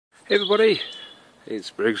Hey everybody,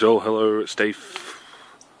 it's Briggs. Oh, hello, it's day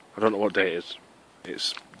I don't know what day it is.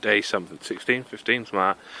 It's day something, 16, 15, something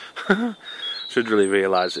like that. Should really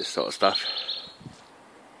realise this sort of stuff.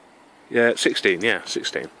 Yeah, 16, yeah,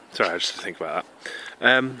 16. Sorry, I just had to think about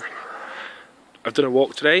that. I've done a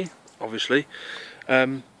walk today, obviously.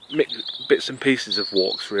 Bits and pieces of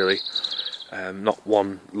walks, really. Not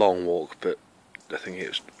one long walk, but I think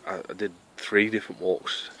I did 3 different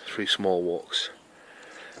walks, 3 small walks.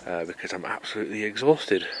 Because I'm absolutely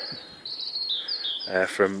exhausted.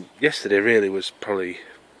 From yesterday really was probably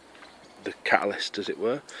the catalyst, as it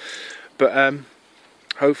were. But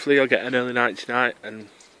hopefully I'll get an early night tonight and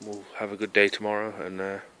we'll have a good day tomorrow,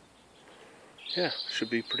 and yeah, should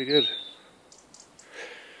be pretty good.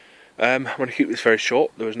 I'm going to keep this very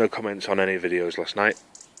short. There was no comments on any videos last night,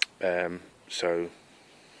 so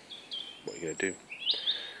what are you going to do?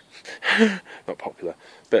 Not popular.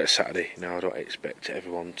 But it's Saturday now. I don't expect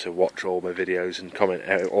everyone to watch all my videos and comment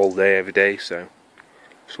all day every day, so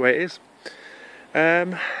that's the way it is.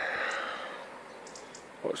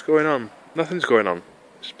 What's going on? Nothing's going on.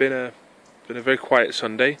 It's been a very quiet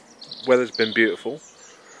Sunday. Weather's been beautiful.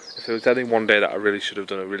 If there was any one day that I really should have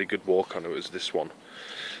done a really good walk on, it was this one,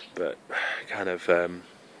 but kind of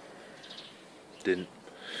didn't.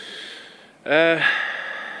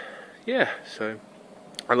 Yeah, so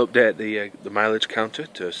I'll update the mileage counter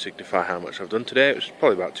to signify how much I've done today. It was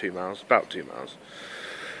probably about 2 miles.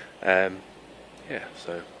 Yeah,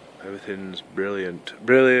 so everything's brilliant.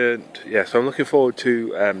 Yeah, so I'm looking forward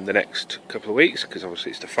to the next couple of weeks, because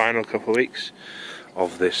obviously it's the final couple of weeks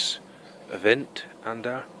of this event, and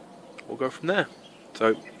we'll go from there.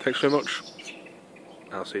 So thanks very much.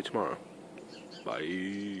 I'll see you tomorrow.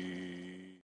 Bye.